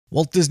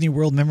Walt Disney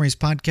World Memories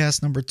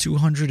Podcast number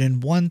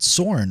 201,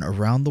 Soarin'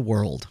 Around the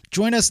World.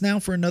 Join us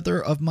now for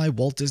another of my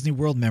Walt Disney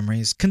World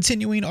memories,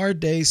 continuing our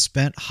days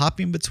spent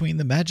hopping between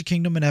the Magic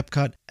Kingdom and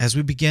Epcot as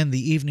we begin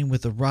the evening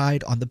with a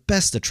ride on the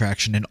best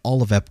attraction in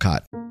all of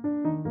Epcot.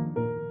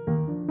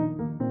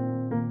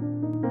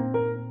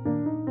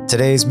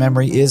 Today's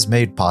memory is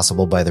made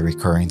possible by the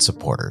recurring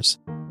supporters.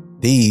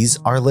 These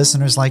are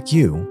listeners like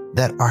you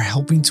that are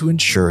helping to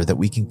ensure that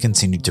we can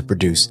continue to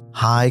produce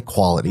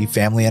high-quality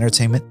family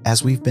entertainment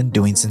as we've been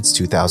doing since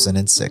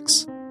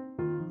 2006.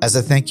 As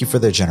a thank you for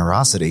their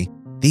generosity,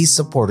 these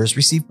supporters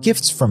receive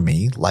gifts from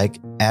me like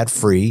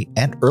ad-free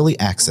and early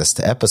access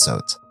to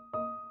episodes.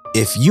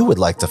 If you would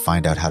like to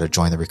find out how to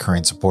join the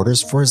recurring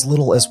supporters for as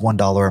little as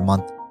 $1 a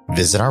month,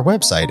 visit our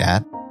website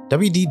at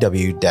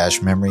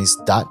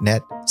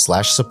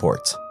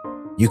wdw-memories.net/support.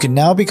 You can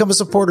now become a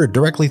supporter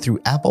directly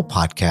through Apple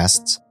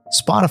Podcasts,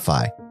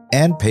 Spotify,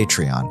 and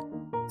Patreon,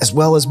 as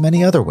well as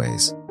many other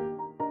ways.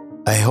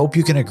 I hope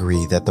you can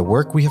agree that the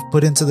work we have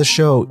put into the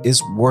show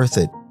is worth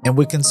it and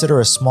would consider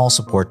a small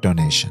support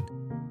donation.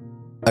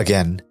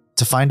 Again,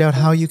 to find out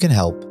how you can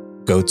help,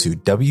 go to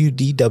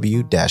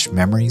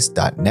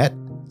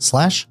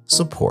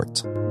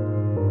wdw-memories.net/support.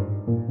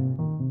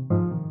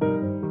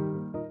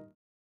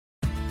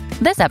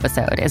 This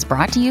episode is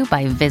brought to you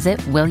by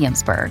Visit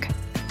Williamsburg.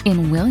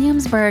 In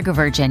Williamsburg,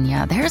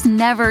 Virginia, there's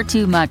never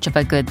too much of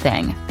a good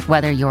thing.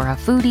 Whether you're a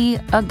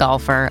foodie, a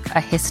golfer, a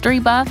history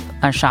buff,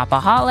 a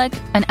shopaholic,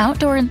 an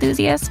outdoor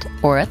enthusiast,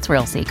 or a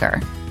thrill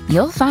seeker,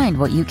 you'll find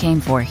what you came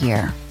for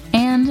here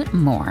and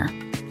more.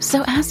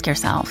 So ask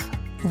yourself,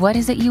 what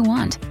is it you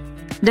want?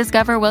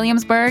 Discover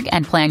Williamsburg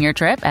and plan your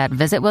trip at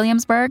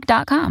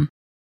visitwilliamsburg.com.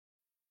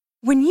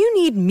 When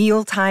you need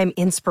mealtime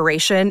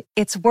inspiration,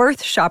 it's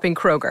worth shopping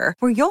Kroger,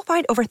 where you'll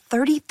find over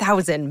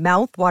 30,000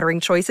 mouth-watering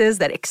choices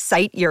that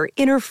excite your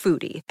inner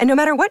foodie. And no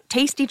matter what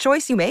tasty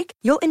choice you make,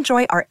 you'll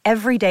enjoy our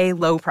everyday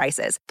low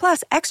prices,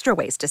 plus extra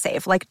ways to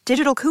save, like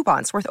digital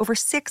coupons worth over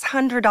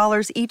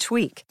 $600 each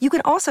week. You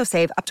can also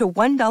save up to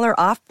 $1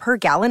 off per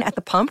gallon at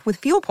the pump with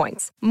fuel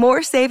points.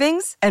 More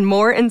savings and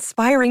more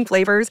inspiring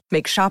flavors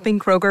make shopping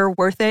Kroger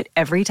worth it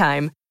every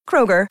time.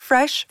 Kroger,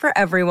 fresh for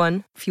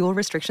everyone. Fuel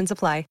restrictions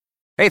apply.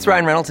 Hey, it's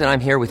Ryan Reynolds, and I'm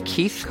here with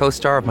Keith,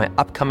 co-star of my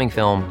upcoming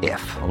film,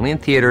 If, only in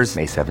theaters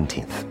May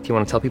 17th. Do you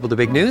want to tell people the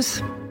big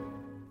news?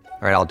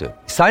 All right, I'll do it.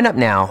 Sign up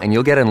now and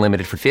you'll get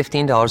unlimited for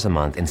 $15 a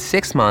month and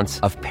 6 months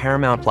of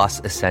Paramount Plus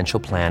Essential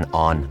Plan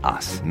on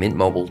us.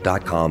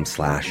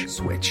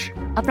 MintMobile.com/switch.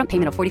 Upfront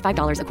payment of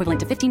 $45 equivalent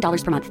to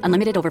 $15 per month.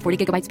 Unlimited over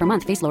 40 gigabytes per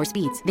month. Face lower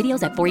speeds.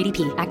 Videos at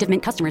 480p. Active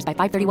Mint customers by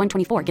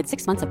 531.24 get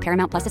 6 months of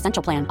Paramount Plus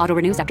Essential Plan. Auto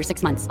renews after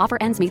 6 months. Offer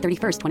ends May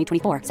 31st,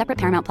 2024. Separate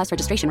Paramount Plus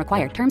registration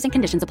required. Terms and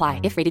conditions apply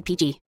if rated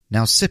PG.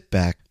 Now sit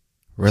back,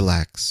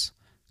 relax,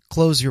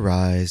 close your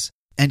eyes,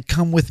 and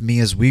come with me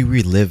as we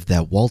relive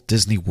that Walt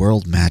Disney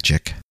World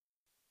magic.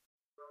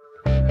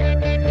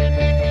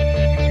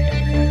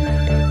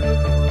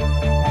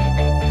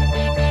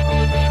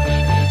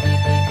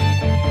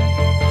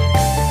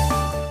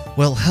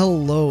 Well,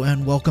 hello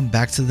and welcome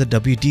back to the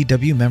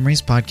WDW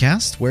Memories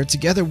Podcast, where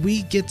together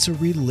we get to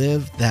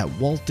relive that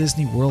Walt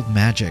Disney World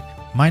magic.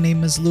 My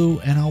name is Lou,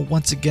 and I'll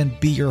once again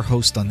be your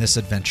host on this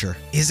adventure.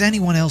 Is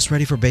anyone else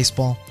ready for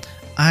baseball?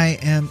 I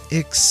am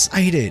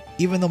excited,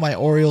 even though my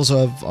Orioles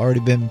have already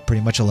been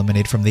pretty much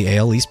eliminated from the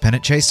AL East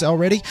pennant chase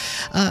already,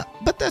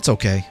 but that's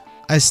okay.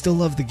 I still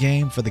love the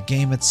game for the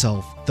game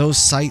itself. Those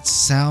sights,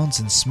 sounds,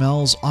 and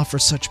smells offer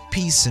such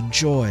peace and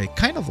joy,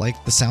 kind of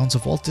like the sounds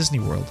of Walt Disney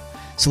World.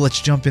 So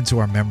let's jump into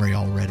our memory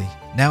already.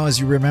 Now, as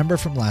you remember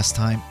from last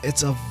time,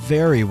 it's a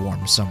very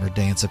warm summer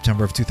day in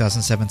September of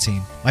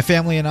 2017. My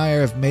family and I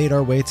have made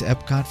our way to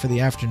Epcot for the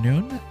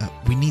afternoon.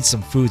 We need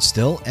some food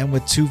still, and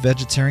with 2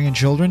 vegetarian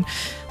children,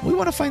 we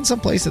want to find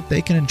some place that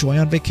they can enjoy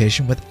on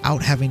vacation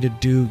without having to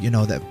do,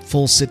 that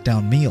full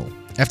sit-down meal.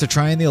 After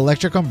trying the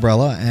electric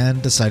umbrella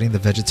and deciding the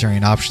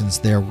vegetarian options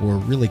there were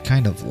really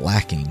kind of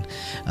lacking,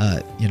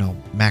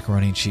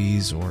 macaroni and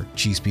cheese or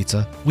cheese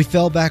pizza, we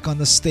fell back on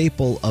the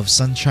staple of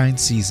Sunshine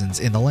Seasons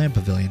in the Land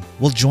Pavilion.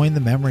 We'll join the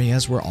memory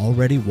as we're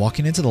already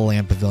walking into the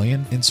Land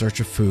Pavilion in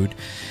search of food.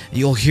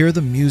 You'll hear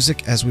the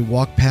music as we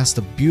walk past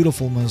the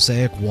beautiful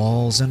mosaic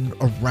walls and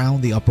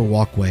around the upper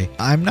walkway.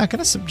 I'm not going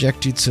to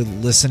subject you to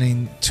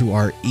listening to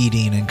our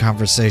eating and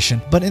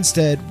conversation, but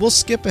instead we'll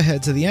skip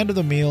ahead to the end of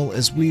the meal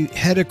as we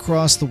head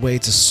across the way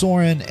to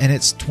Soarin' and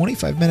its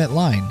 25-minute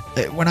line.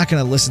 We're not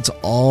going to listen to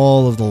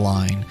all of the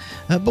line,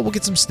 but we'll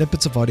get some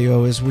snippets of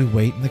audio as we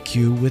wait in the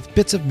queue with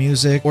bits of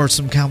music or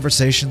some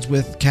conversations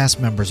with cast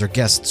members or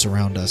guests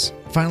around us.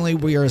 Finally,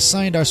 we are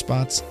assigned our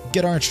spots,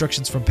 get our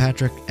instructions from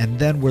Patrick, and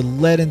then we're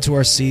led into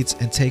our seats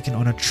and taken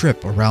on a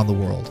trip around the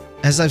world.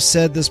 As I've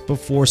said this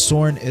before,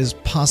 Soarin' is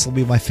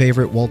possibly my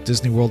favorite Walt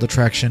Disney World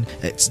attraction.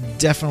 It's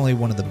definitely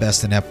one of the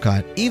best in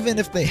Epcot, even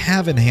if they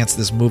have enhanced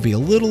this movie a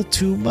little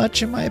too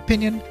much in my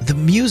opinion. The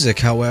music,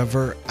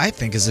 however, I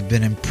think has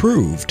been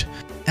improved.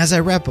 As I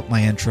wrap up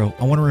my intro,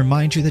 I want to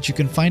remind you that you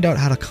can find out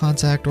how to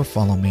contact or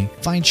follow me,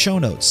 find show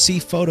notes, see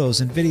photos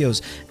and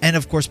videos, and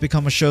of course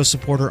become a show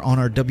supporter on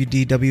our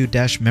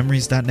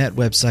wdw-memories.net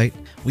website.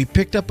 We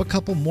picked up a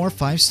couple more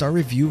 5-star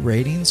review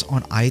ratings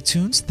on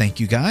iTunes.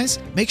 Thank you guys.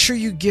 Make sure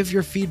you give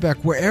your feedback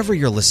wherever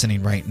you're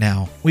listening right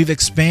now. We've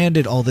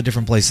expanded all the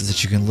different places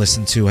that you can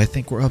listen to. I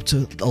think we're up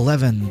to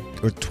 11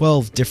 or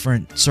 12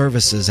 different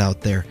services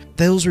out there.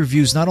 Those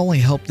reviews not only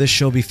help this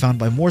show be found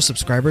by more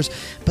subscribers,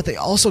 but they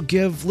also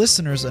give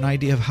listeners an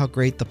idea of how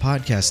great the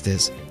podcast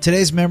is.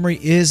 Today's memory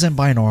is in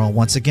binaural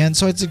once again,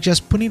 so I'd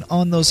suggest putting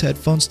on those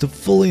headphones to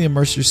fully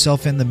immerse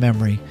yourself in the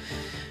memory.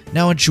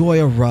 Now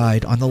enjoy a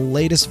ride on the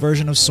latest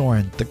version of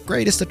Soarin', the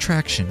greatest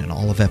attraction in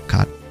all of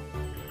Epcot.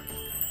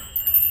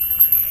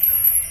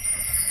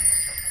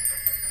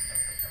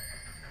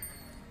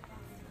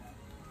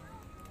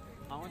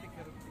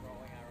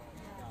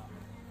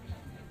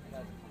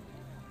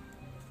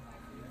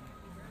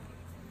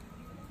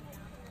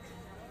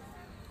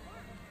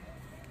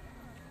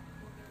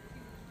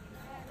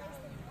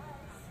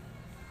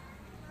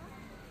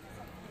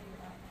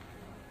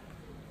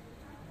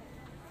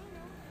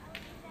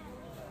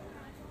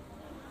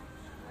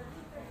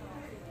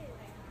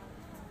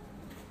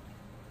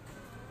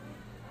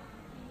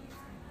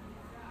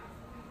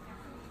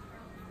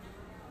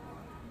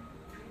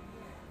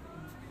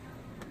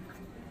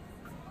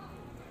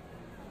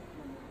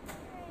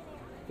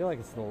 I feel like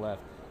it's to the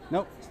left.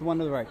 Nope, it's the one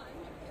to the right.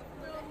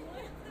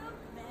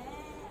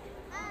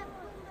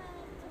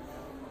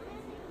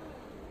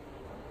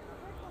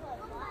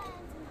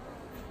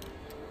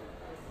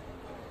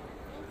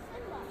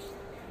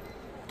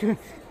 You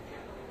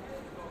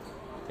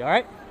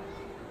alright?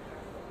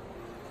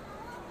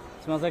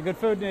 Smells like good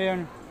food,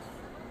 Darren.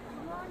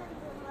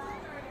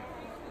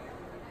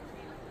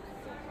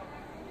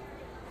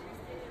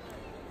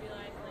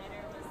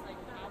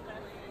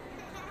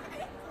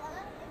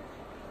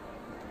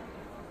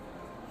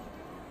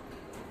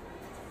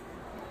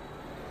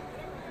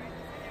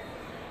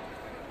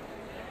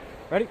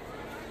 Ready?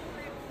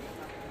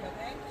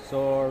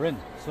 Soarin',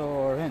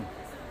 soarin'.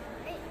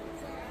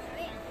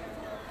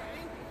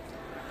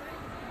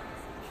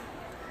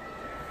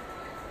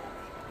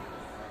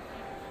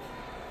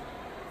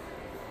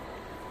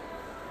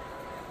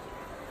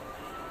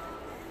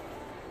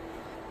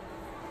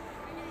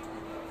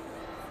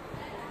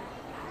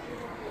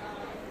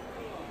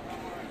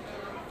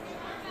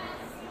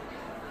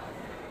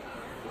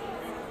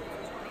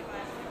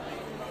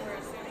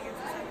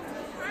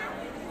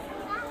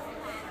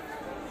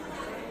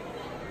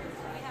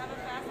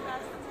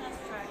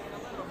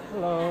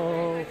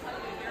 Hello.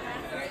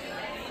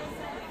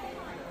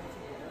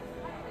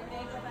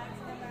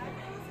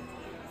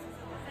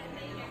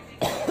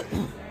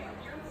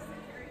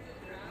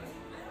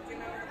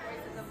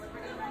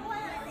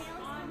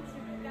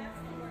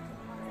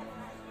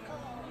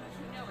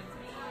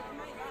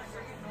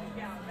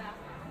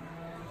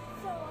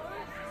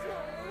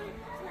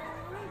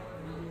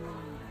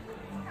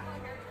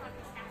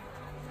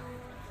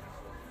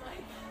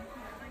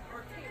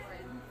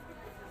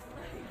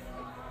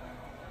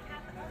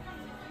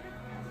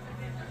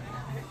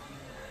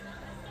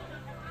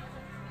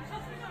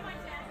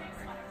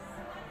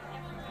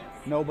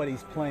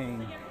 Nobody's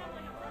playing.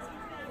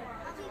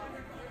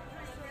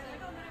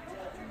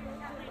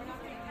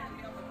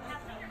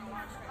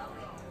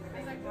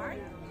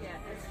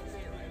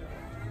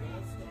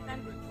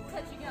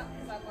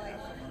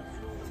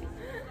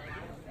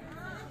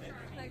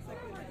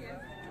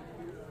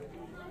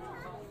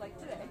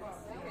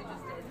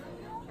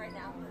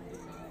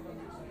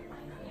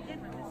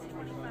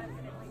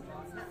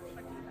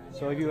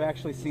 So have you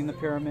actually seen the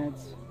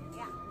pyramids?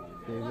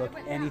 Do they look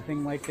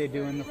anything like they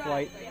do in the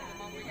flight?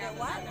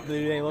 What?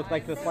 Do they look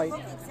like the flight? They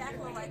look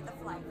exactly like the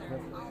flight.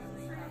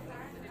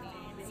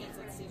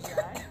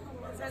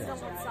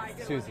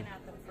 Susie.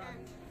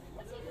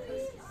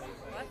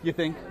 You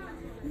think?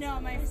 No,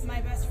 my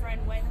best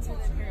friend went to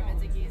the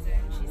pyramids of Giza,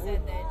 and she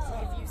said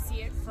that if you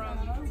see it from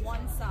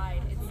one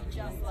side, it's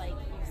just like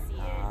you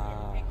see it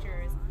in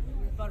pictures,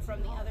 but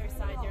from the other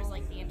side, there's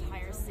like the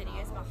entire city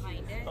is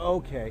behind it.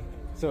 Okay,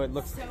 so it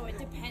looks. So it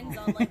depends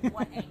on like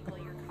what angle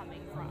you're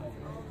coming from.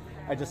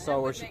 I just saw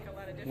where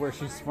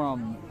she's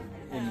from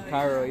in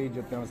Cairo,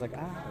 Egypt, and I was like,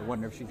 I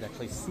wonder if she's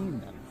actually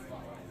seen them.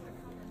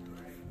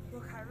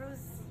 Well, Cairo's,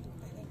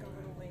 I think, a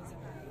little ways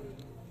away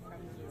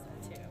from Giza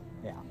too.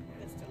 Yeah.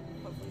 But still,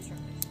 hopefully,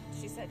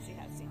 she said she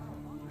has seen them.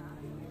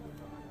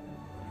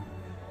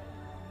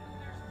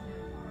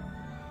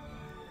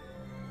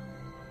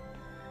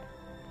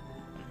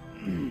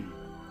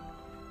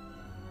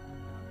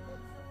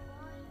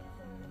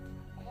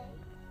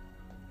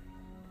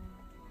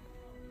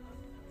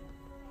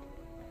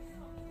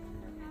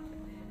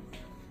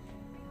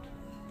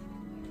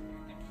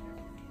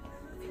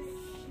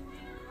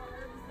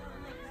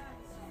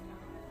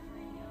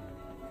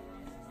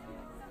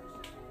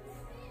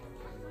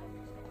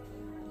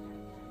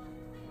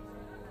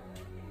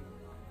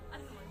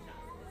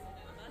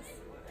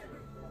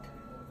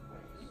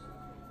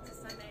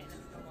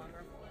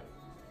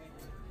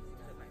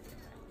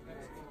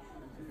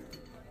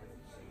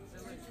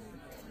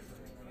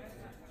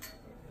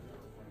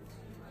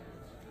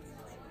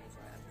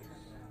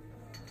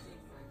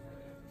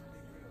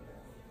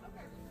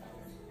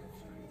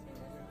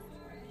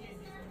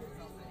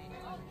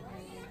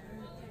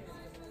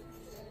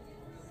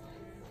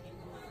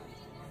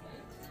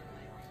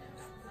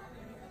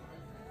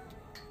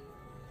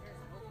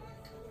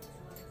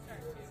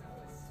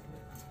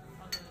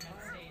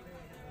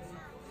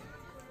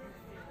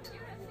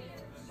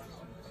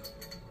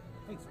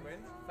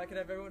 I could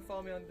have everyone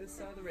follow me on this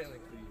side of the railing,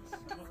 please. You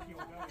guys want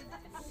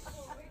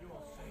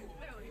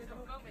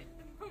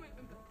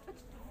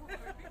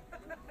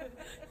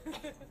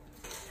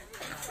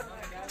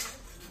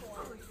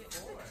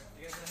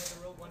to have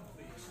the row one,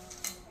 please?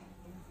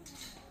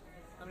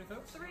 How many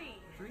folks? 3.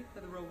 3?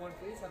 Have the row one,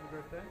 please. Happy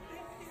birthday.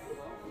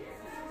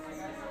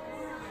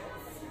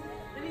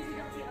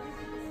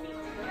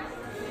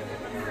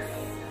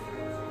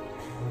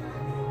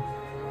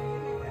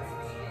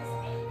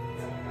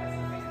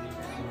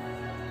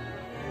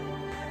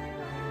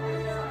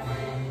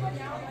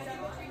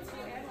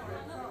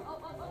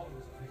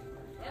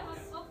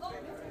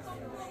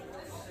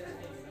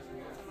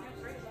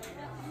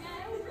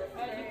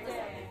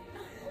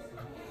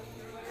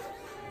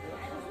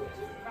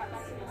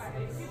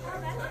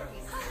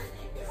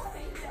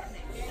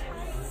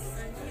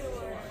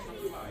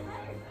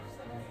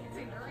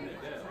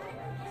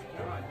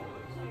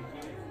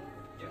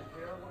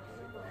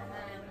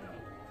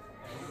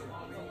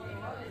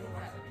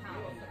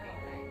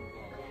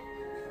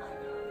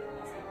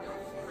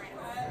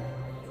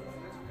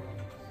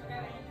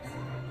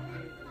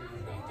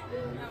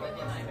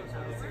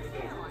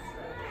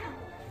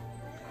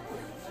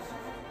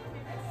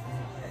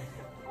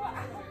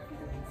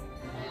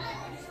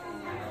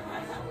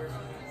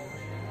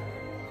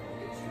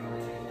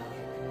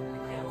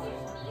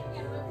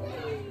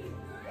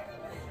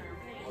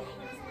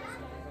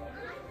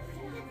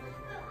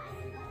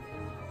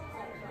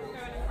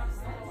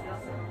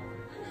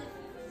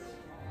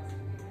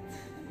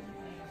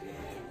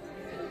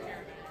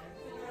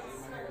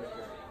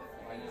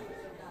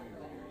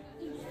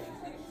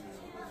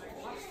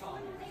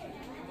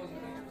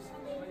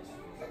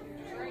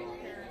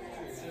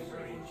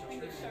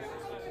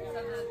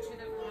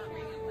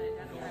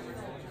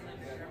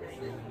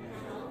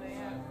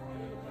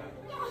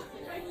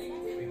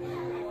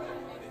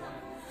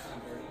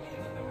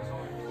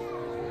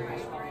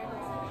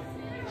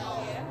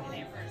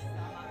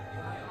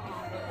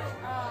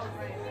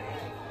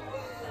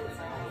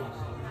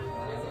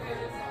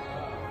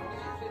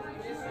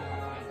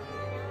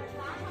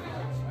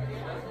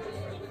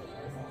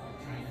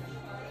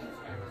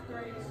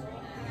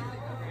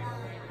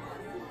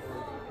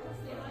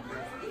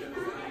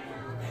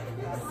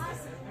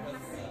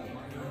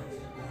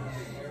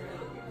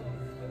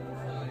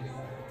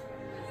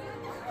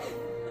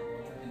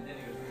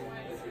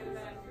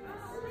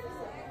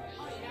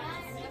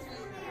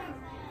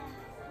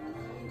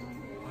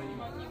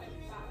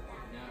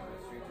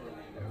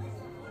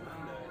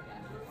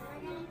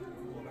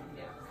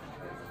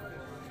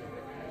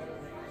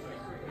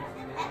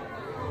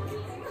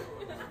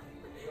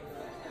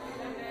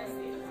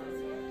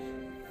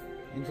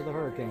 Into the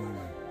hurricane.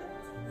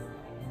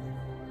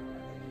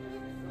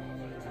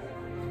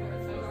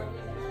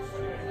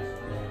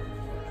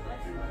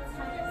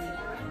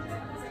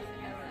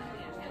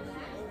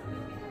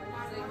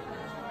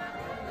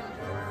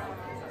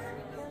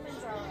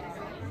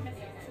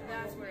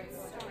 That's where it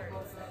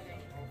starts.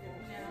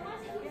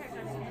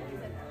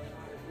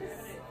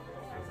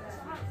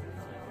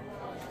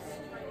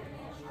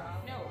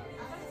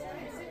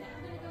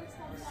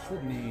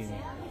 Sydney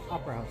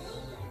Opera House.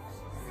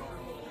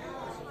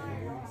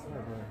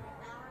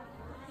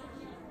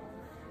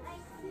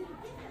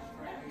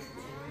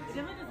 It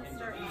definitely doesn't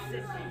start in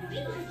Sydney.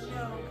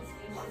 No,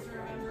 just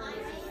remember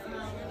the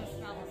smell. The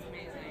smell is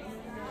amazing.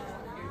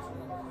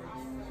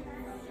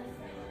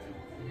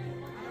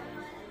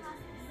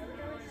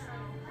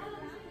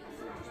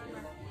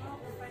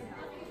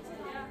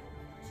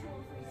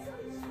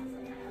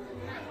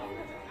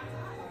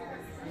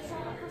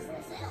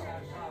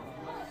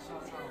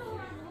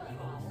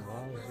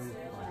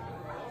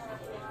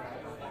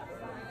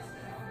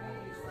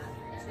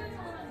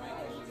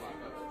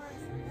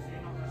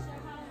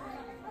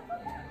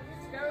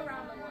 Go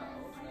around the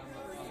world.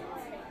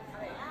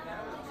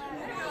 I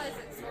realize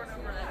it's sort of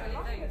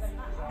like things.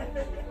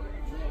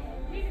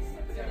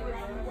 Go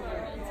around the world.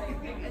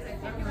 As I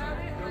think about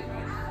it,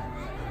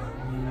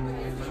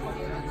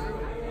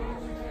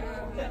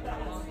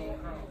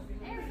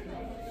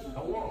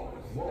 Hello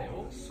and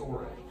welcome to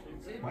Soaring.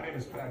 My name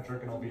is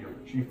Patrick and I'll be your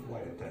chief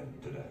flight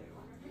attendant today.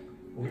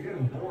 We'll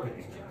begin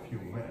boarding in a few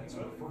minutes,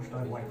 but first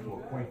I'd like to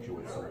acquaint you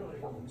with some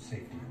important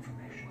safety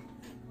information.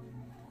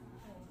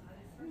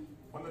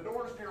 When the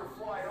doors to your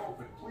flight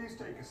open, please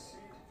take a seat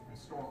and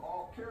store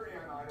all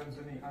carry-on items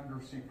in the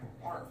underseat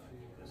compartment.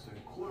 This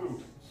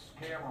includes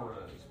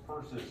cameras,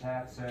 purses,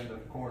 hats, and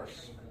of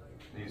course,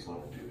 these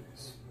little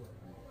beauties.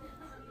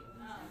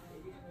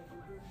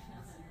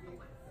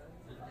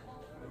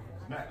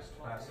 Next,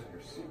 fasten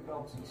your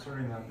seatbelts,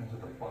 inserting them into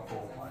the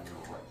buckle on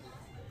your right.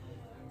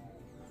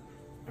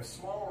 If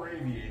smaller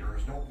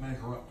aviators don't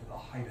measure up to the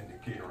height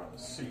indicator on the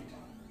seat,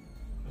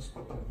 just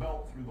put the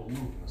belt through the loop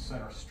in the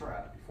center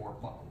strap before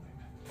buckling.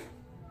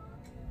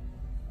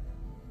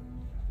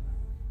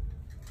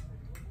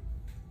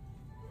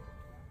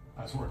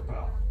 Nice work,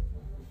 pal.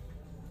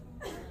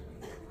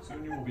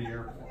 Soon you will be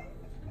airborne.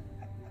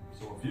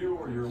 So if you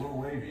or your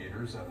little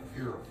aviators have a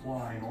fear of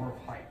flying or of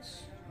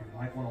heights, you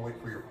might want to wait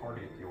for your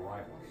party at the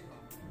arrival gate.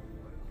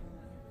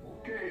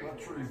 Okay,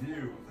 let's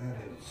review. That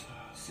is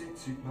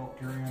seatbelt,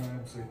 carry-on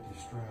item, safety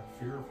strap,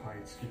 fear of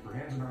heights. Keep your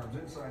hands and arms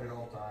inside at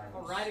all times.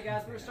 Alrighty,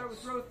 guys, we're gonna start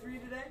with row 3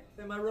 today,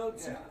 then my row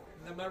 2,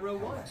 then my row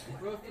 1.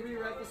 Row 3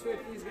 right this way,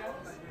 please, guys.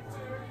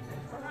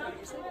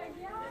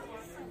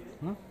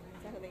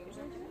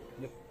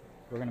 Yep.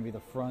 We're gonna be the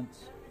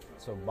front,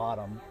 so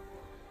bottom,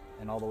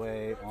 and all the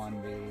way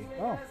on the.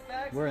 Oh,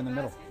 we're in the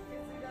middle.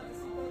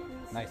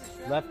 Nice.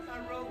 Left.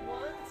 On row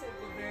 1, take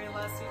the very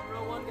last seat in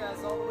row 1,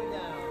 guys, all the way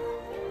down.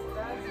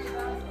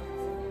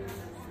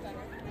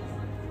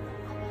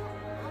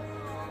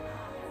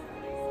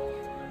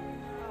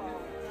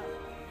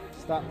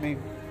 Stop me.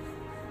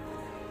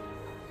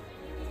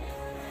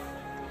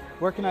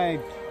 Where can I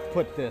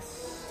put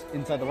this?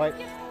 Inside the white?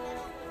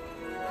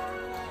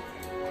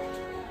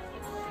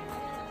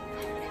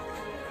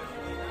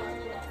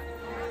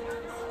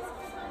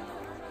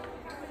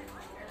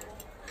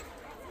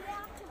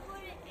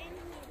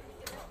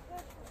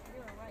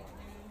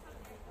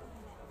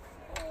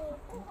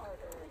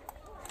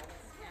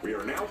 We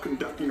are now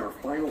conducting our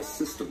final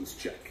systems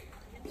check.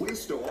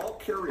 Please stow all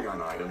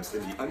carry-on items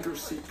in the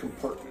under-seat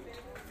compartment.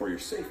 For your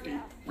safety,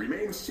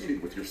 remain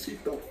seated with your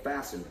seatbelt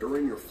fastened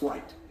during your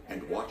flight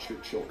and watch your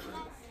children.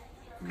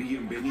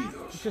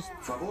 Bienvenidos.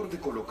 Favor de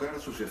colocar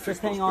sus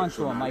efectos hang on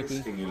to 'em, personales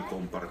Mikey. en el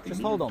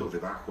compartimento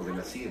debajo del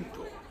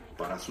asiento.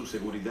 Para su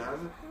seguridad,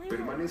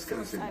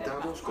 permanezcan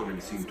sentados con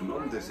el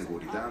cinturón de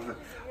seguridad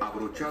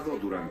abrochado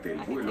durante el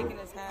vuelo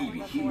y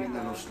vigilen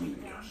a los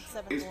niños.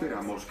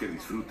 Esperamos que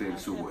disfruten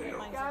su vuelo.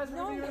 Guys, we're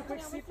going to do a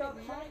quick seatbelt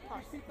check.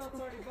 Your seatbelt's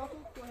already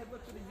buckled. Go ahead,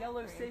 look for the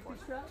yellow safety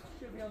strap.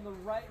 Should be on the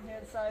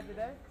right-hand side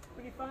today.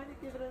 When you find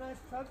it, give it a nice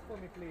tug for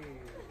me, please.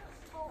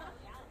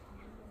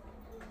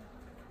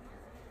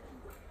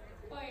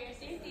 For your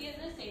safety and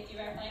the safety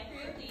of our flight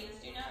crew, please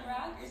do not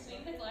rock or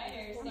swing the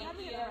gliders. Thank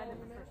you.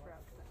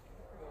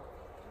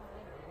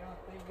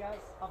 Thank you, guys.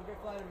 Have a great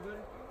flight,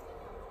 everybody.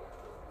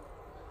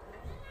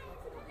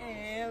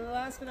 And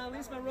last but not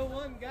least, my row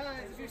 1,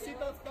 guys. If your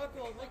seatbelt's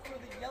buckled, look for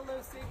the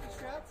yellow safety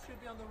straps. Should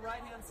be on the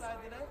right-hand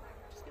side today.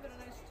 Just give it a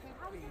nice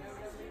tug, please.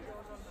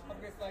 Have a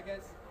great flight,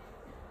 guys.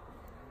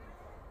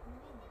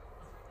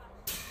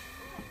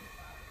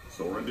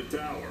 Soaring to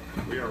tower.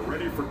 We are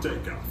ready for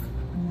takeoff.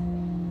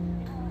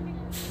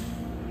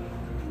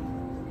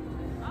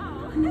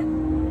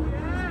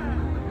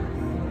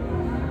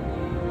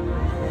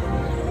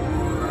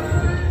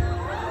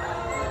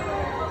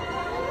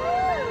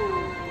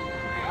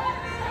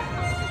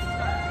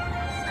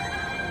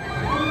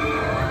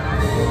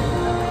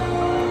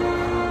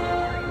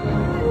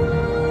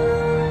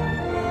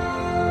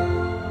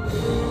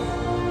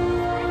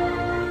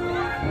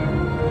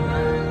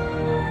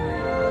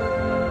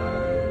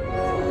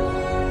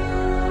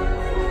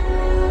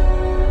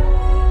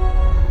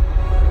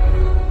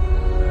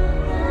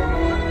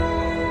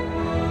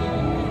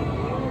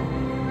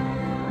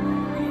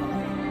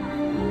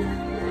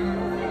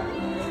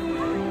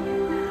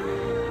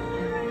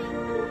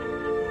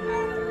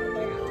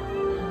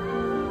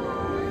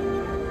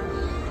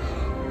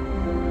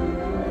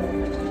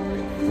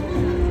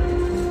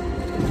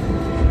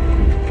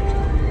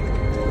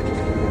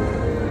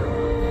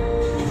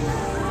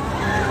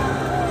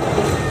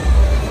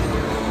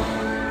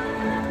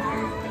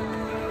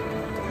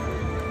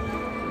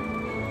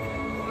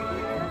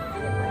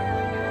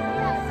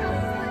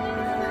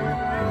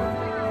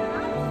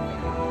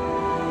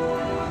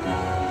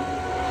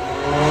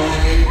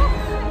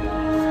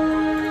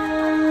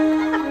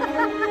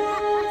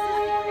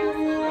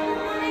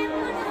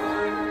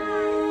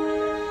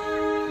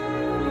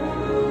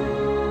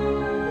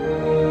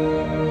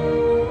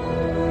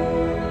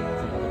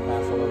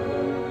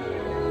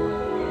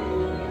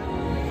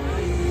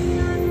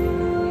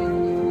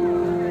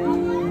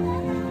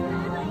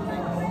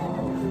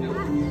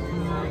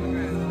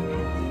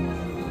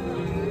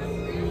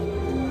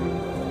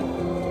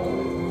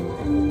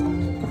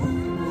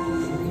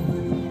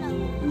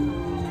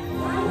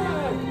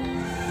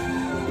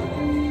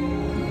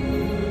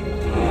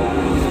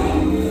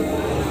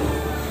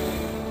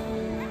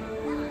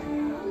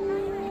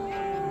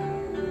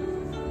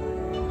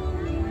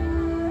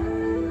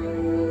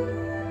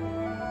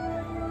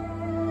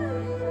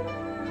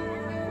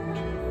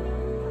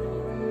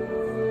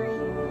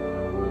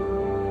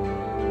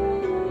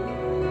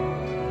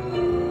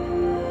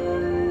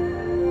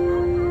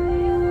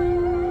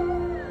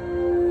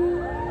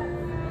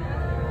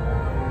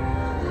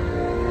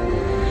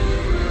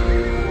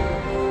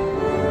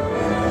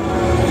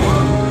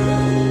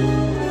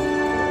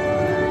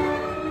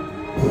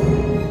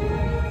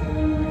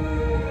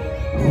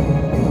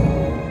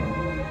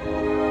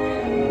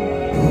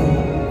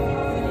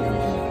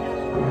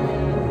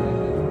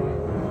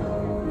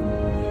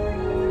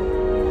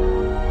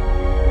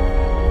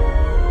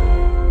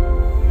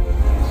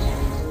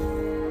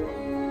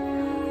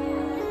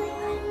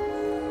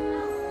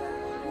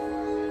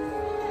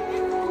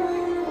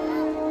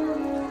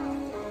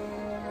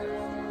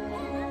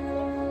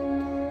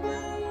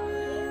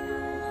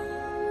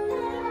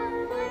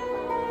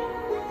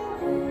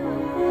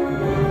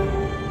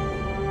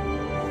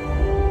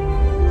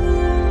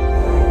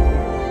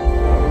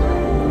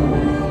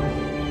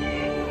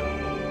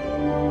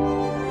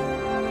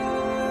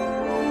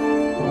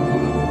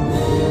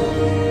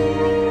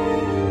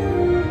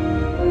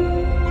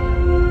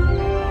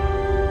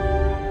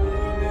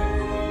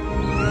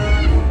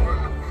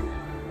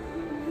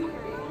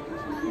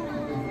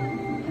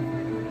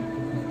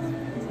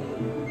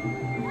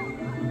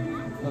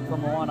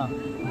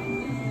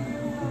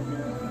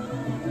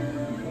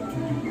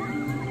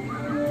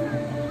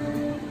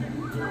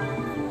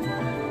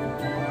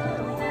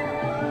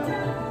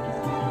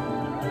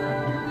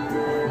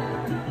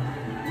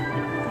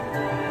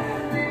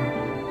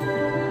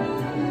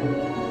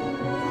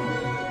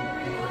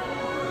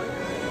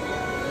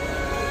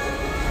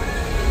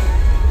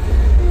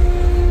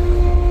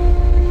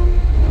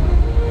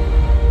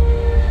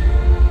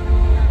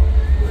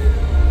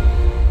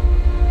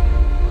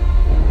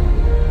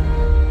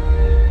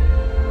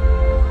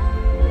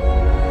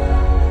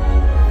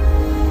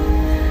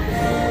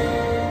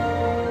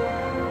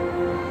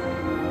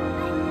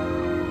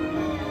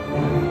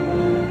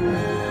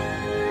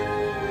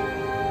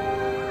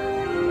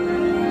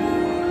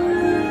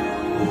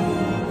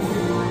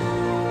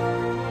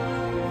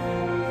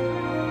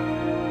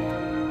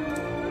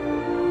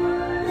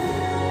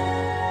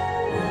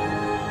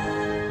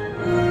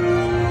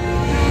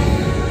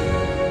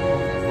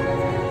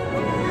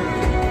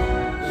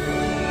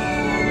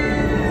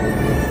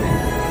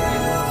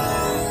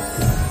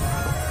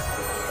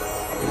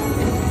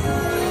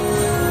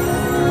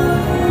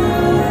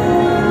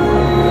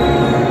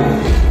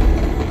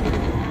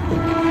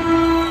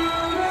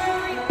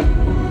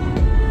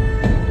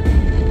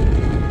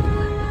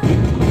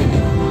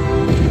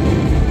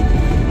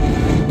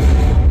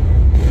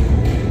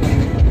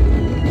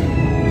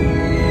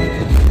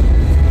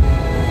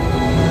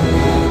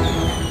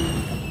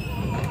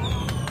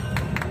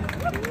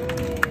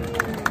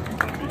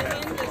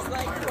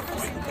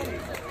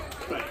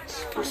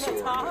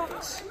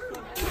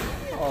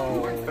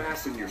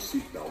 Fasten your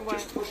seatbelt.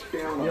 Just push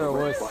down on the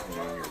red button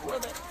on your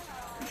right.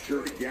 Be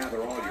sure to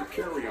gather all your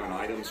carry-on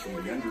items from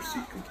the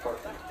underseat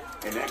compartment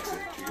and exit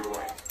to your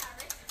right.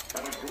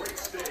 Have a great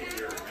stay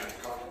here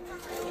at Carnival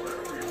or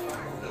wherever your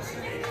final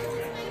destination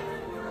is.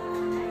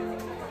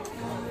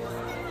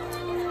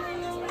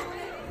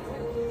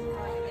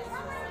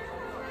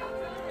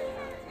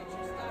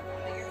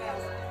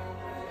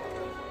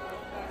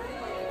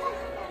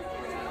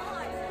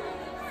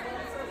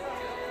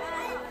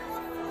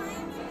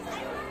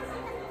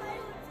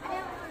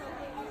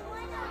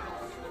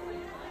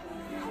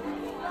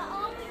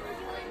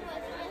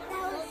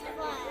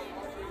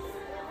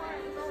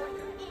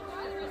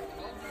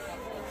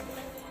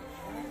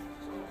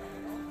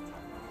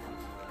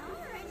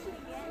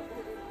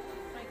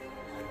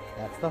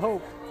 That's the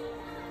hope.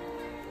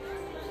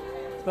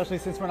 Especially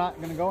since we're not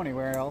going to go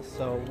anywhere else,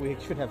 so we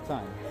should have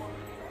time.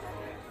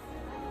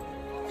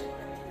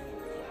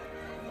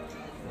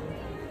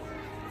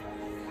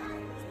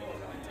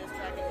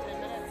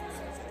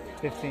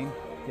 $15,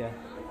 yeah.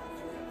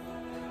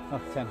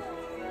 Oh, 10.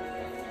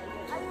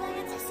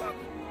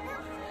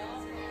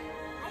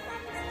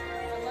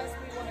 Unless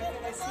we want to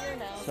finish here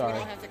now, so Sorry. we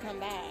don't have to come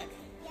back.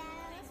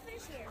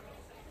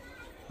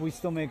 We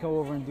still may go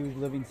over and do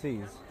Living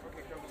Seas.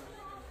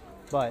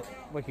 But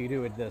we could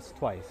do it this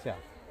twice, yeah.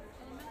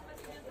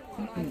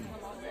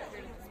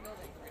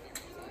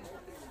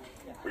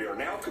 We are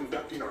now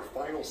conducting our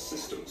final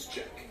systems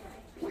check.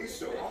 Please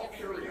stow all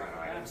carry-on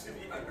items in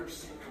the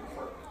underseat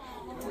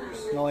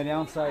compartment. The only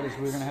downside is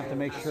we're going to have to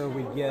make sure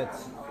we get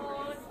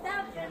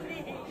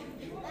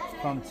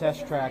from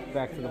Test Track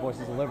back to the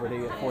Voices of Liberty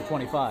at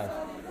 4:25.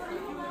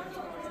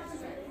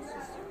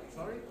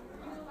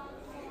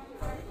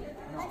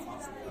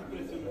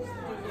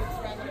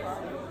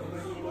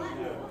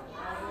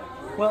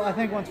 Well, I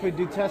think once we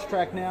do Test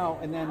Track now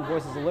and then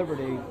Voices of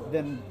Liberty,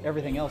 then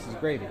everything else is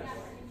gravy.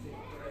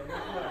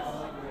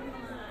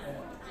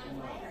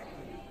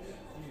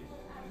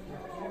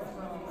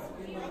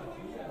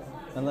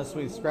 Unless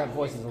we scrap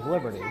Voices of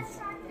Liberty.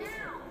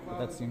 But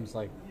that seems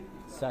like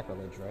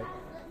sacrilege, right?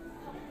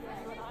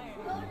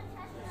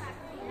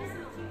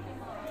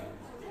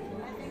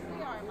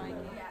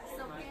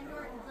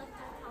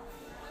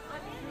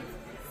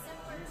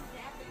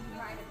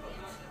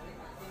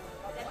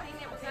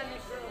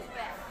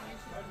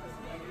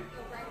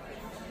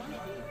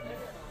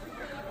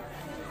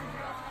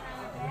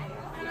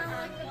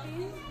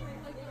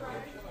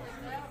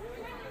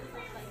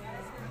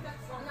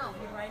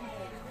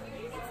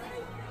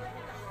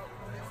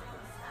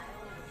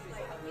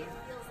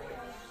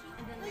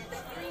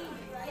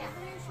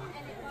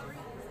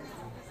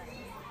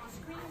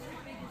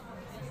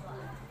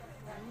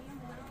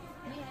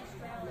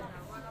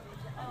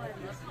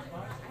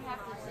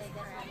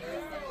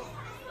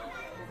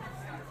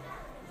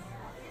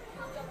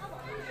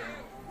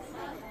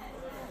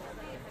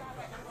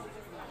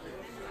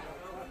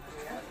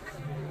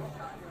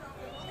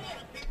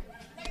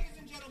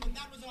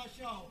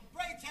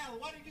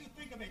 What did you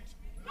think of it?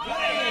 Great!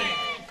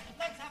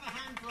 Let's have a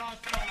hand for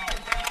ourselves.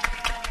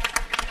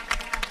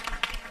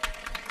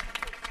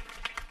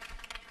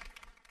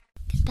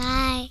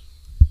 Bye.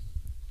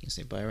 You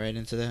say bye right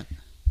into that?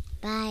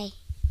 Bye.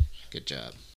 Good job.